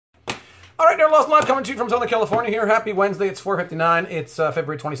All right, daryl, Lawson live coming to you from Southern California here. Happy Wednesday. It's 4:59. It's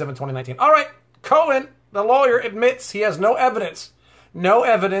February 27, 2019. All right, Cohen, the lawyer, admits he has no evidence. No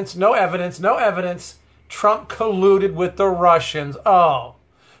evidence, no evidence, no evidence. Trump colluded with the Russians. Oh.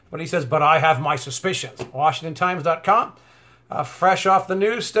 But he says, but I have my suspicions. WashingtonTimes.com. Fresh off the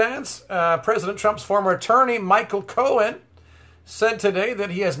newsstands, President Trump's former attorney, Michael Cohen, said today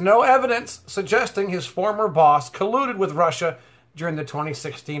that he has no evidence suggesting his former boss colluded with Russia during the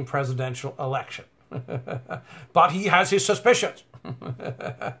 2016 presidential election. But he has his suspicions.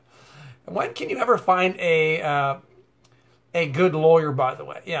 When can you ever find a good lawyer, by the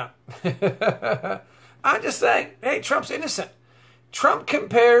way? Yeah. I'm just saying, hey, Trump's innocent. Trump,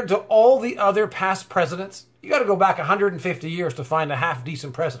 compared to all the other past presidents, you got to go back 150 years to find a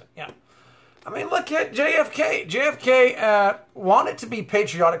half-decent president. Yeah. I mean, look at JFK. JFK wanted to be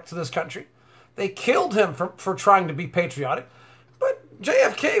patriotic to this country. They killed him for trying to be patriotic. But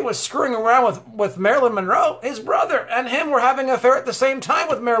JFK was screwing around with Marilyn Monroe. His brother and him were having an affair at the same time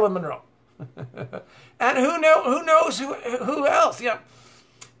with Marilyn Monroe. And who knows who else? Yeah.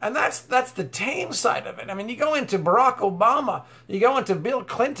 And that's the tame side of it. I mean, you go into Barack Obama, you go into Bill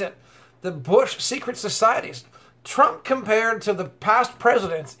Clinton, the Bush secret societies. Trump, compared to the past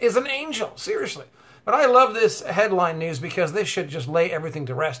presidents, is an angel, seriously. But I love this headline news because this should just lay everything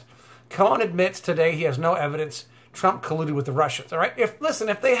to rest. Cohen admits today he has no evidence Trump colluded with the Russians. All right? If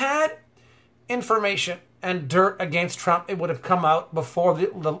they had information and dirt against Trump, it would have come out before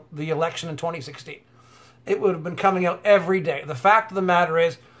the election in 2016. It would have been coming out every day. The fact of the matter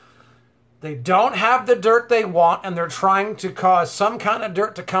is, they don't have the dirt they want, and they're trying to cause some kind of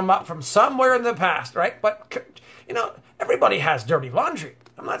dirt to come up from somewhere in the past, right? But, you know, everybody has dirty laundry.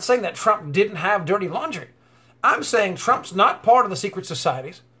 I'm not saying that Trump didn't have dirty laundry. I'm saying Trump's not part of the secret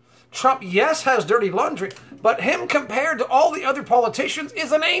societies. Trump, yes, has dirty laundry, but him compared to all the other politicians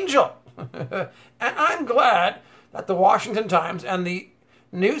is an angel. And I'm glad that the Washington Times and the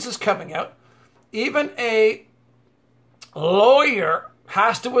news is coming out. Even a lawyer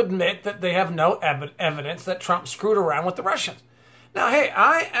has to admit that they have no evidence that Trump screwed around with the Russians. Now, hey,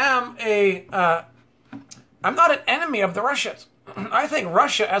 I'm not an enemy of the Russians. I think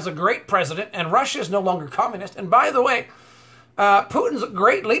Russia has a great president, and Russia is no longer communist. And by the way, Putin's a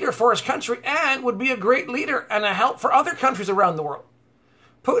great leader for his country and would be a great leader and a help for other countries around the world.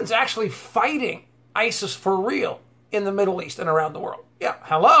 Putin's actually fighting ISIS for real in the Middle East and around the world. Yeah,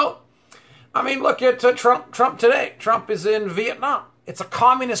 hello. I mean, look at Trump today. Trump is in Vietnam. It's a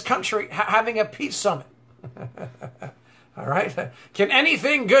communist country having a peace summit. All right. Can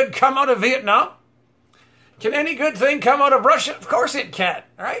anything good come out of Vietnam? Can any good thing come out of Russia? Of course it can.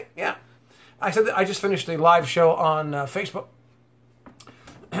 All right. Yeah. I said that I just finished a live show on Facebook.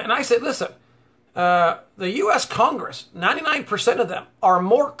 And I said, listen, the U.S. Congress, 99% of them are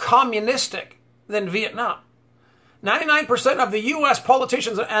more communistic than Vietnam. 99% of the U.S.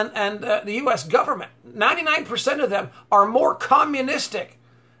 politicians and the U.S. government, 99% of them are more communistic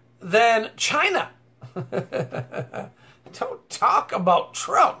than China. Don't talk about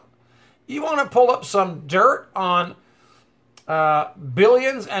Trump. You want to pull up some dirt on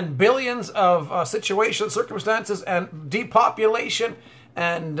billions and billions of situations, circumstances, and depopulation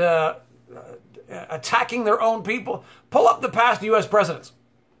and attacking their own people? Pull up the past U.S. presidents.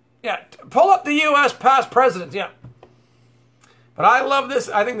 Yeah, pull up the U.S. past presidents, yeah. But I love this.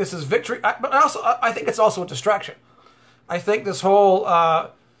 I think this is victory. But I think it's also a distraction. I think this whole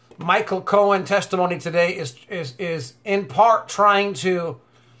Michael Cohen testimony today is in part trying to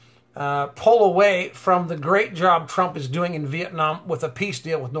pull away from the great job Trump is doing in Vietnam with a peace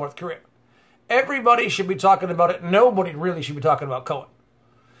deal with North Korea. Everybody should be talking about it. Nobody really should be talking about Cohen.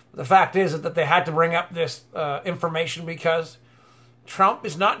 The fact is that they had to bring up this information because Trump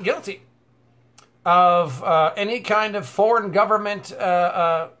is not guilty of any kind of foreign government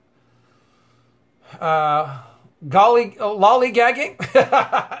lollygagging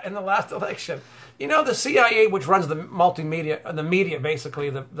in the last election. You know, the CIA, which runs the multimedia, the media, basically,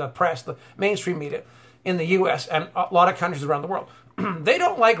 the press, the mainstream media in the U.S. and a lot of countries around the world, they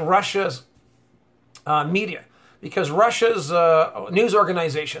don't like Russia's media because Russia's news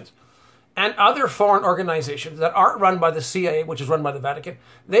organizations and other foreign organizations that aren't run by the CIA, which is run by the Vatican,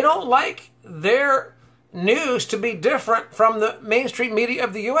 they don't like their news to be different from the mainstream media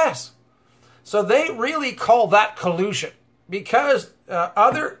of the U.S. So they really call that collusion because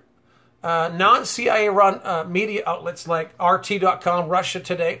other non-CIA run media outlets like RT.com, Russia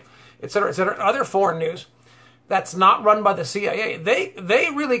Today, etc., other foreign news that's not run by the CIA, they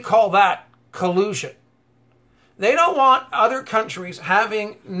really call that collusion. They don't want other countries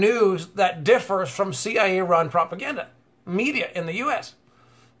having news that differs from CIA-run propaganda media in the U.S.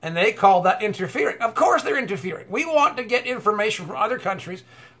 And they call that interfering. Of course they're interfering. We want to get information from other countries,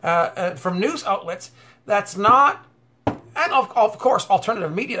 from news outlets that's not, and of course,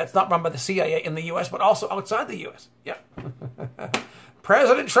 alternative media that's not run by the CIA in the U.S., but also outside the U.S. Yeah.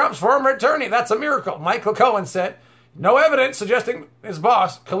 President Trump's former attorney, that's a miracle. Michael Cohen said, no evidence suggesting his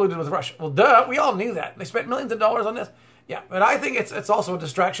boss colluded with Russia. Well, duh, we all knew that. They spent millions of dollars on this. Yeah, but I think it's also a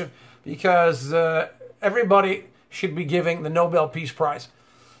distraction because everybody should be giving the Nobel Peace Prize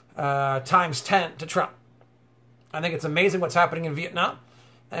times 10 to Trump. I think it's amazing what's happening in Vietnam.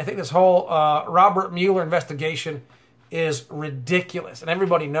 And I think this whole Robert Mueller investigation is ridiculous. And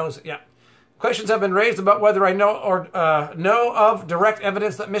everybody knows it. Yeah. Questions have been raised about whether I know or know of direct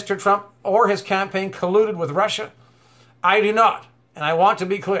evidence that Mr. Trump or his campaign colluded with Russia. I do not. And I want to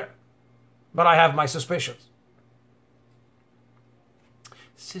be clear. But I have my suspicions.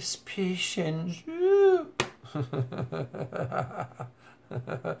 Suspicions.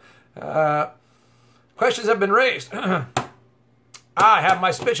 Questions have been raised. I have my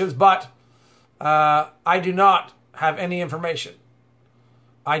suspicions, but I do not have any information.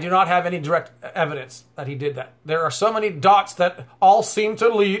 I do not have any direct evidence that he did that. There are so many dots that all seem to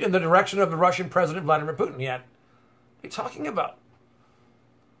lead in the direction of the Russian President Vladimir Putin. Yet, what are you talking about?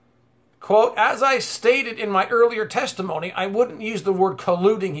 Quote, as I stated in my earlier testimony, I wouldn't use the word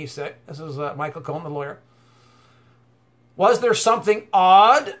colluding, he said. This is Michael Cohen, the lawyer. Was there something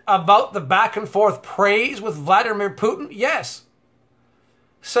odd about the back and forth praise with Vladimir Putin? Yes.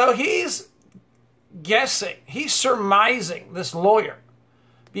 So he's guessing, he's surmising, this lawyer,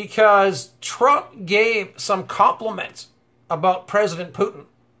 because Trump gave some compliments about President Putin.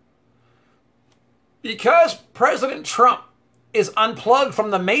 Because President Trump is unplugged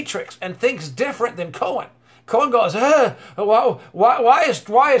from the matrix and thinks different than Cohen. Cohen goes, why is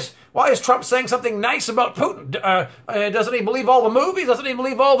Trump saying something nice about Putin? Doesn't he believe all the movies? Doesn't he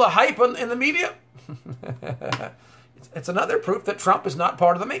believe all the hype in the media? It's another proof that Trump is not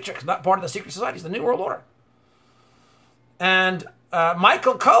part of the matrix, not part of the secret societies, the New World Order. And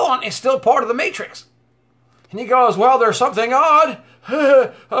Michael Cohen is still part of the matrix. And he goes, well, there's something odd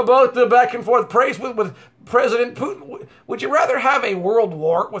about the back and forth praise with President Putin. Would you rather have a world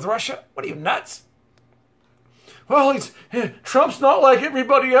war with Russia? What are you, nuts? Well, Trump's not like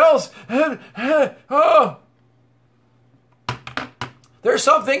everybody else. Oh. There's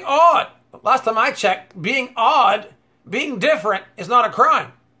something odd. Last time I checked, being odd, being different is not a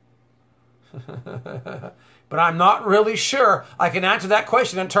crime. But I'm not really sure I can answer that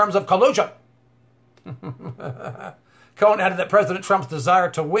question in terms of collusion. Cohen added that President Trump's desire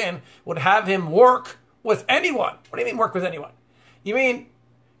to win would have him work with anyone. What do you mean work with anyone? You mean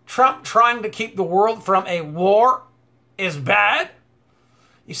Trump trying to keep the world from a war is bad?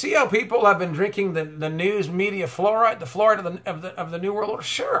 You see how people have been drinking the news media fluoride, the fluoride of the New World Order?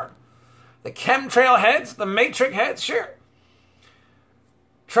 Sure. The chemtrail heads, the matrix heads? Sure.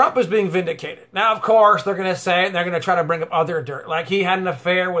 Trump is being vindicated. Now, of course, they're going to say, they're going to try to bring up other dirt, like he had an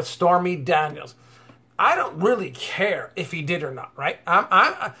affair with Stormy Daniels. I don't really care if he did or not, right?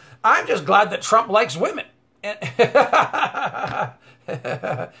 I'm just glad that Trump likes women. And,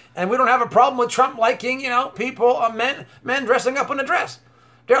 and we don't have a problem with Trump liking, people, men dressing up in a dress.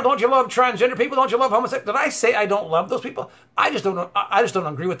 Daryl, don't you love transgender people? Don't you love homosexuals? Did I say I don't love those people? I just don't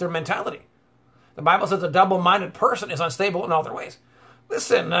agree with their mentality. The Bible says a double-minded person is unstable in all their ways.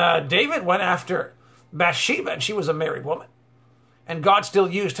 Listen, David went after Bathsheba, and she was a married woman. And God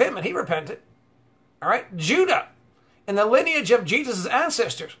still used him, and he repented. All right? Judah, in the lineage of Jesus'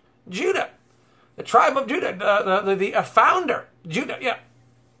 ancestors. Judah, the tribe of Judah, the founder, Judah, yeah.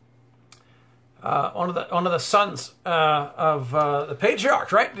 One of the sons of the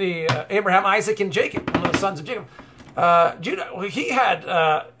patriarchs, right? The Abraham, Isaac, and Jacob. One of the sons of Jacob. Judah, he had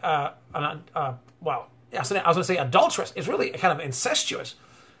I was going to say adulteress. It's really kind of incestuous.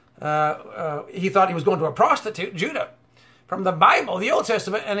 He thought he was going to a prostitute, Judah, from the Bible, the Old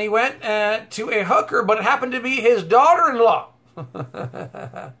Testament, and he went to a hooker, but it happened to be his daughter-in-law.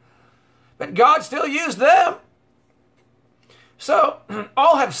 But God still used them. So,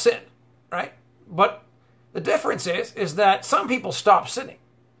 all have sinned, right? But the difference is that some people stop sinning.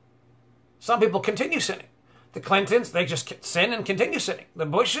 Some people continue sinning. The Clintons, they just sin and continue sinning. The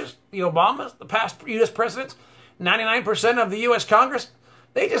Bushes, the Obamas, the past U.S. presidents, 99% of the U.S. Congress,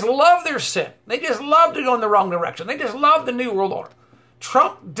 they just love their sin. They just love to go in the wrong direction. They just love the New World Order.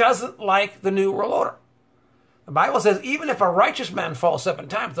 Trump doesn't like the New World Order. The Bible says even if a righteous man falls 7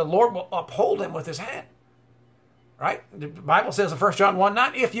 times, the Lord will uphold him with his hand. Right? The Bible says in 1 John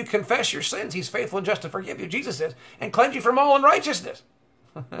 1:9, if you confess your sins, he's faithful and just to forgive you, Jesus says, and cleanse you from all unrighteousness.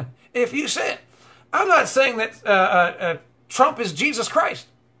 If you sin. I'm not saying that Trump is Jesus Christ.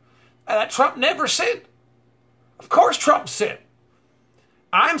 that Trump never sinned. Of course Trump sinned.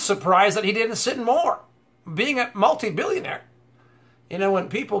 I'm surprised that he didn't sin more. Being a multi-billionaire, you know, when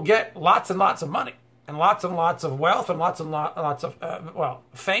people get lots and lots of money and lots of wealth and lots of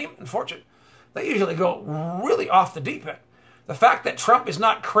fame and fortune, they usually go really off the deep end. The fact that Trump is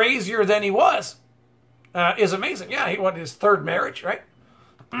not crazier than he was is amazing. Yeah, he went his third marriage, right?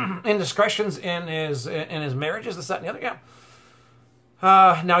 Indiscretions in his marriages, this, that, and the other. Yeah.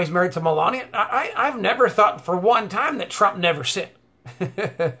 Now he's married to Melania. I've never thought for one time that Trump never sinned.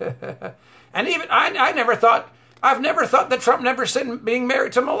 And even I've never thought that Trump never sinned being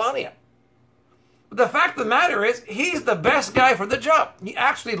married to Melania. But the fact of the matter is, he's the best guy for the job. He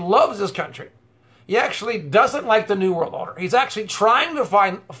actually loves his country. He actually doesn't like the New World Order. He's actually trying to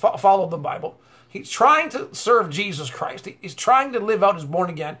follow the Bible. He's trying to serve Jesus Christ. He's trying to live out his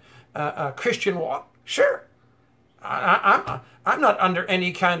born-again Christian walk. Sure. I'm not under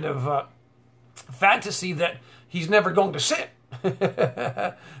any kind of fantasy that he's never going to sin.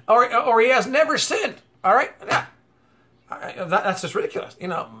 or he has never sinned. All right? Yeah. That's just ridiculous. You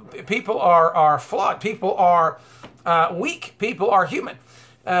know, people are flawed. People are weak. People are human.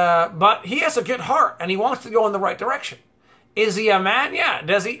 But he has a good heart, and he wants to go in the right direction. Is he a man? Yeah.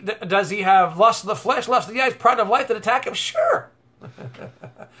 Does he have lust of the flesh, lust of the eyes, pride of life that attack him? Sure.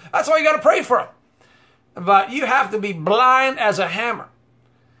 That's why you got to pray for him. But you have to be blind as a hammer.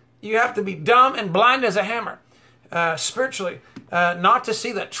 You have to be dumb and blind as a hammer, spiritually, not to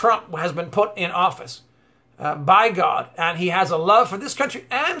see that Trump has been put in office by God, and he has a love for this country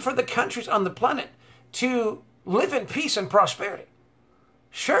and for the countries on the planet to live in peace and prosperity.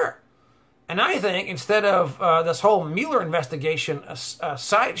 Sure. And I think instead of this whole Mueller investigation, a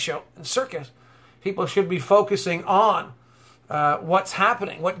sideshow and circus, people should be focusing on what's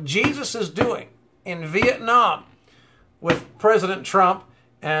happening, what Jesus is doing in Vietnam with President Trump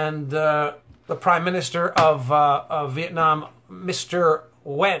and the Prime Minister of Vietnam, Mr.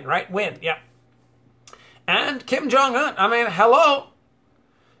 Nguyen, right? Nguyen, yeah. And Kim Jong-un. I mean, hello.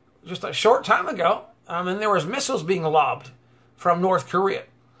 Just a short time ago, there was missiles being lobbed from North Korea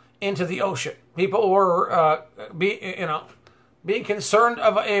into the ocean. People were, being concerned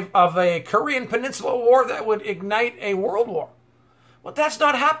of a Korean Peninsula war that would ignite a world war. Well, that's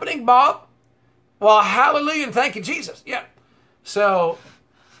not happening, Bob. Well, hallelujah and thank you, Jesus. Yeah. So,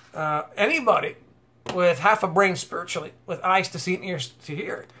 anybody with half a brain spiritually, with eyes to see and ears to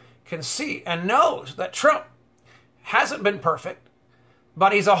hear, can see and knows that Trump hasn't been perfect,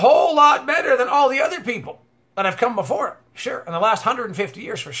 but he's a whole lot better than all the other people that have come before him. Sure, in the last 150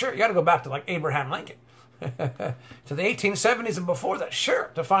 years for sure. You got to go back to like Abraham Lincoln, to the 1870s and before that.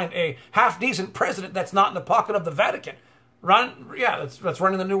 Sure, to find a half-decent president that's not in the pocket of the Vatican. That's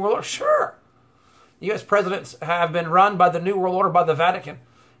running the New World Order. Sure. U.S. presidents have been run by the New World Order, by the Vatican,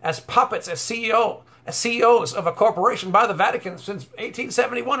 as puppets, as CEOs of a corporation by the Vatican since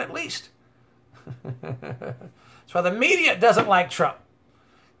 1871 at least. That's why the media doesn't like Trump.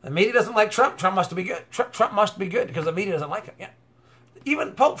 The media doesn't like Trump. Trump must be good. Trump must be good because the media doesn't like him. Yeah.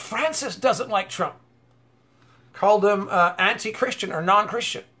 Even Pope Francis doesn't like Trump. Called him anti-Christian or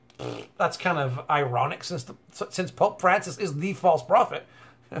non-Christian. That's kind of ironic since Pope Francis is the false prophet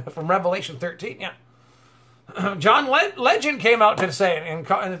from Revelation 13. Yeah. John Legend came out to say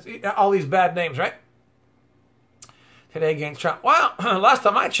and all these bad names, right? Today against Trump. Well, last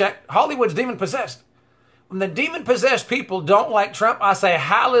time I checked, Hollywood's demon-possessed. When the demon-possessed people don't like Trump, I say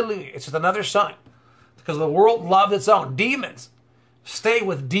hallelujah. It's just another sign. It's because the world loves its own. Demons stay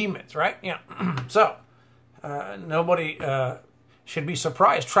with demons, right? Yeah. So, nobody should be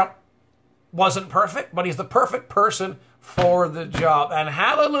surprised. Trump wasn't perfect, but he's the perfect person for the job. And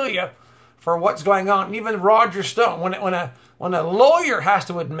hallelujah for what's going on. Even Roger Stone, when a lawyer has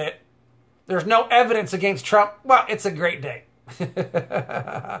to admit there's no evidence against Trump, well, it's a great day. Here's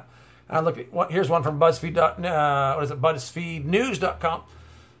one from BuzzFeedNews.com.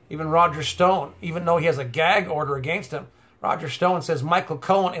 Even Roger Stone, even though he has a gag order against him, Roger Stone says Michael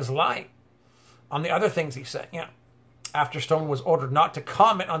Cohen is lying on the other things he said. Yeah, after Stone was ordered not to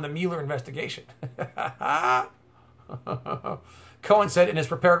comment on the Mueller investigation. Cohen said in his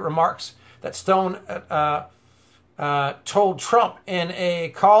prepared remarks that Stone told Trump in a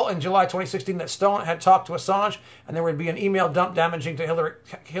call in July 2016 that Stone had talked to Assange and there would be an email dump damaging to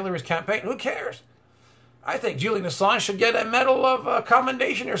Hillary's campaign. Who cares? I think Julian Assange should get a medal of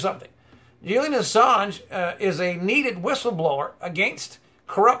commendation or something. Julian Assange is a needed whistleblower against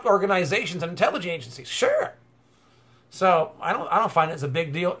corrupt organizations and intelligence agencies. Sure. So I don't find it as a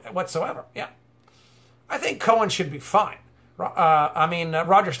big deal whatsoever. Yeah. I think Cohen should be fine.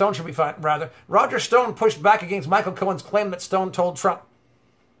 Roger Stone should be fine, rather. Roger Stone pushed back against Michael Cohen's claim that Stone told Trump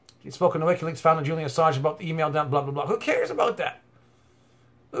He's spoken to WikiLeaks founder Julian Assange about the email down, blah, blah, blah. Who cares about that?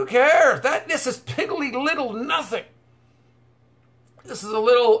 Who cares? This is piddly little nothing. This is a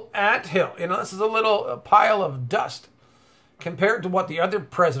little anthill. This is a little pile of dust compared to what the other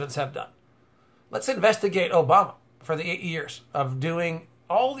presidents have done. Let's investigate Obama for the 8 years of doing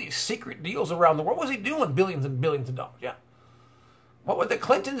all these secret deals around the world. What was he doing? Billions and billions of dollars. Yeah. What were the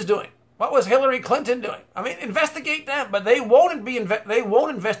Clintons doing? What was Hillary Clinton doing? I mean, investigate them, but they won't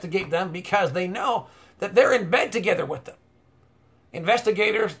investigate them because they know that they're in bed together with them.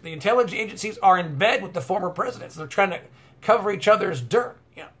 Investigators, the intelligence agencies are in bed with the former presidents. They're trying to cover each other's dirt.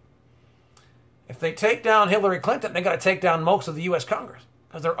 Yeah. If they take down Hillary Clinton, they got to take down most of the U.S. Congress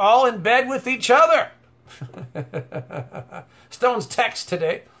because they're all in bed with each other. Stone's text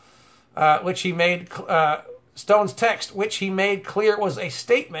today, which he made clear was a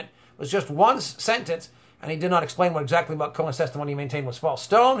statement, was just one sentence, and he did not explain what exactly about Cohen's testimony he maintained was false.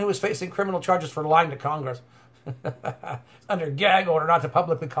 Stone, who is facing criminal charges for lying to Congress, under gag order not to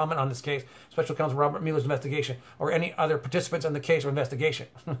publicly comment on this case, Special Counsel Robert Mueller's investigation, or any other participants in the case or investigation.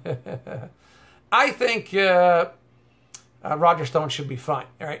 I think Roger Stone should be fine,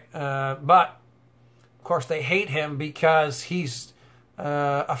 all right? But, of course, they hate him because he's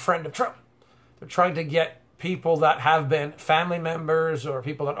a friend of Trump. They're trying to get people that have been family members or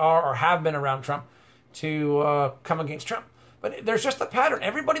people that are or have been around Trump to come against Trump. But there's just a pattern.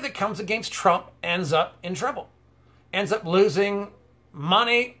 Everybody that comes against Trump ends up in trouble, ends up losing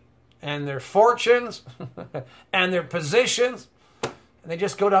money and their fortunes and their positions, and they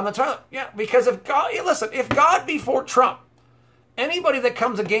just go down the toilet. Yeah, because if God be for Trump, anybody that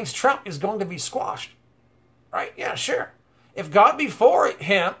comes against Trump is going to be squashed. Right? Yeah, sure. If God be for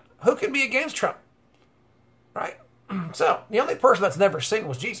him, who can be against Trump? Right? So, the only person that's never sinned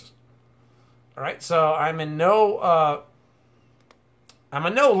was Jesus. All right? So, I'm in no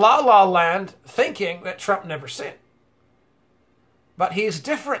la-la land thinking that Trump never sinned. But he's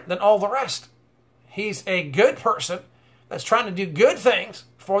different than all the rest. He's a good person that's trying to do good things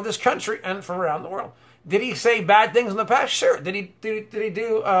for this country and for around the world. Did he say bad things in the past? Sure. Did he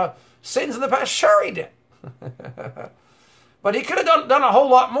do sins in the past? Sure he did. But he could have done a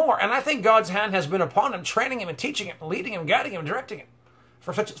whole lot more. And I think God's hand has been upon him, training him and teaching him, leading him, guiding him, directing him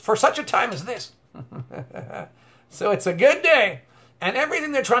for such a time as this. So it's a good day. And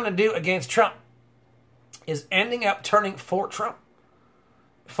everything they're trying to do against Trump is ending up turning for Trump.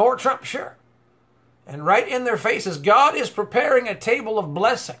 For Trump, sure. And right in their faces, God is preparing a table of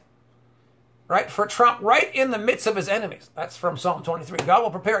blessing. Right? For Trump, right in the midst of his enemies. That's from Psalm 23. God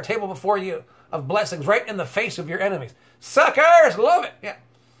will prepare a table before you of blessings right in the face of your enemies. Suckers! Love it. Yeah.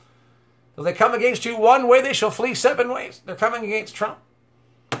 So they come against you one way, they shall flee 7 ways. They're coming against Trump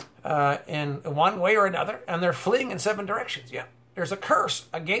in one way or another, and they're fleeing in 7 directions. Yeah. There's a curse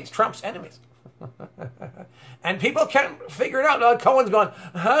against Trump's enemies. And people can't figure it out. Cohen's going,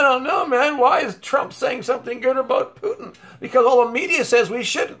 I don't know, man. Why is Trump saying something good about Putin? Because all the media says we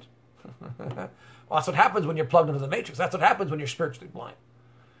shouldn't. Well, that's what happens when you're plugged into the Matrix. That's what happens when you're spiritually blind.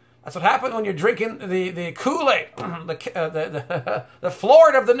 That's what happens when you're drinking the Kool-Aid, the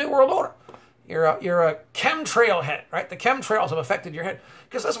Florida of the New World Order. You're a chemtrail head, right? The chemtrails have affected your head.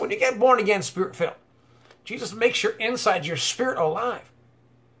 Because that's when you get born again, spirit-filled. Jesus makes your insides, your spirit alive.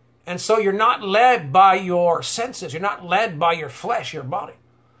 And so you're not led by your senses. You're not led by your flesh, your body,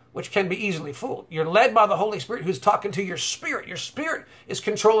 which can be easily fooled. You're led by the Holy Spirit who's talking to your spirit. Your spirit is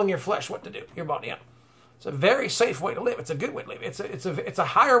controlling your flesh, what to do, your body. Yeah. It's a very safe way to live. It's a good way to live. It's a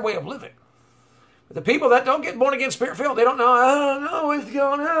higher way of living. But the people that don't get born again, spirit-filled, they don't know, I don't know what's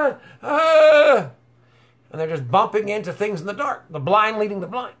going on. And they're just bumping into things in the dark. The blind leading the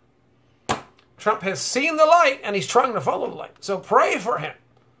blind. Trump has seen the light, and he's trying to follow the light. So pray for him.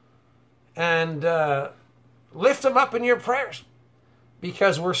 And lift him up in your prayers.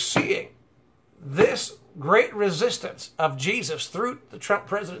 Because we're seeing this great resistance of Jesus through the Trump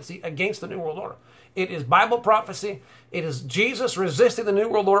presidency against the New World Order. It is Bible prophecy. It is Jesus resisting the New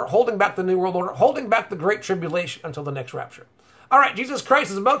World Order, holding back the New World Order, holding back the Great Tribulation until the next rapture. All right, Jesus Christ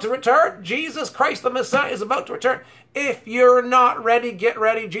is about to return. Jesus Christ, the Messiah, is about to return. If you're not ready, get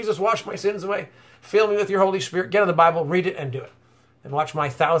ready. Jesus, wash my sins away. Fill me with your Holy Spirit. Get in the Bible, read it, and do it. And watch my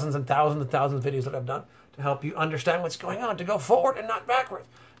thousands and thousands and thousands of videos that I've done to help you understand what's going on, to go forward and not backwards.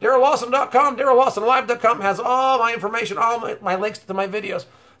 DarylLawson.com, DarylLawsonLive.com has all my information, all my links to my videos.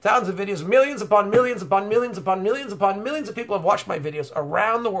 Thousands of videos, millions upon millions upon millions upon millions upon millions of people have watched my videos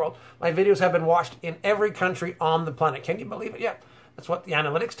around the world. My videos have been watched in every country on the planet. Can you believe it? Yeah, that's what the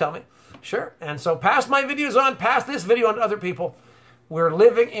analytics tell me. Sure. And so pass my videos on, pass this video on to other people. We're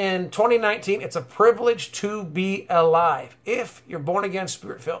living in 2019. It's a privilege to be alive if you're born again,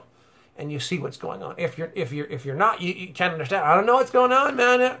 spirit filled, and you see what's going on. If you're not, you can't understand. I don't know what's going on,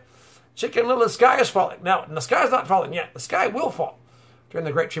 man. Chicken Little, the sky is falling. No, the sky's not falling yet. The sky will fall during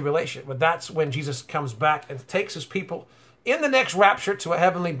the Great Tribulation. But that's when Jesus comes back and takes his people in the next rapture to a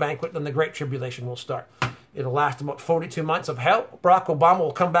heavenly banquet. Then the Great Tribulation will start. It'll last about 42 months of hell. Barack Obama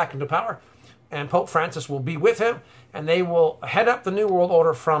will come back into power, and Pope Francis will be with him, and they will head up the New World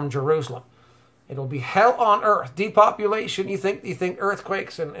Order from Jerusalem. It'll be hell on earth. Depopulation. You think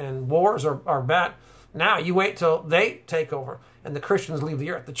earthquakes and wars are bad? Now you wait till they take over and the Christians leave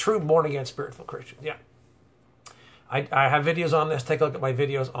the earth. The true born-again spiritual Christians. Yeah. I have videos on this. Take a look at my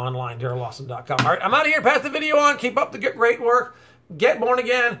videos online, darylawson.com. All right, I'm out of here. Pass the video on. Keep up the great work. Get born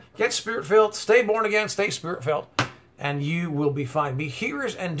again. Get spirit-filled. Stay born again. Stay spirit-filled. And you will be fine. Be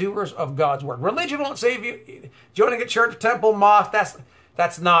hearers and doers of God's word. Religion won't save you. Joining a church, temple, mosque,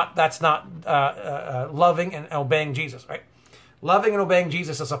 that's not loving and obeying Jesus, right? Loving and obeying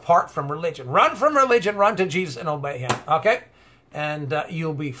Jesus is apart from religion. Run from religion. Run to Jesus and obey him. Okay? And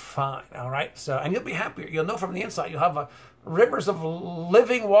you'll be fine, all right? And you'll be happier. You'll know from the inside. You'll have rivers of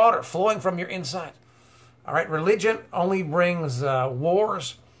living water flowing from your inside. All right? Religion only brings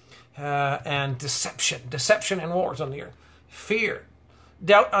wars and deception. Deception and wars on the earth. Fear,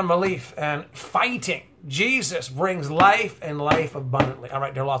 doubt, unbelief, and fighting. Jesus brings life and life abundantly. All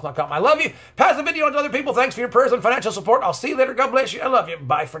right, darylawson.com. I love you. Pass the video on to other people. Thanks for your prayers and financial support. I'll see you later. God bless you. I love you.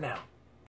 Bye for now.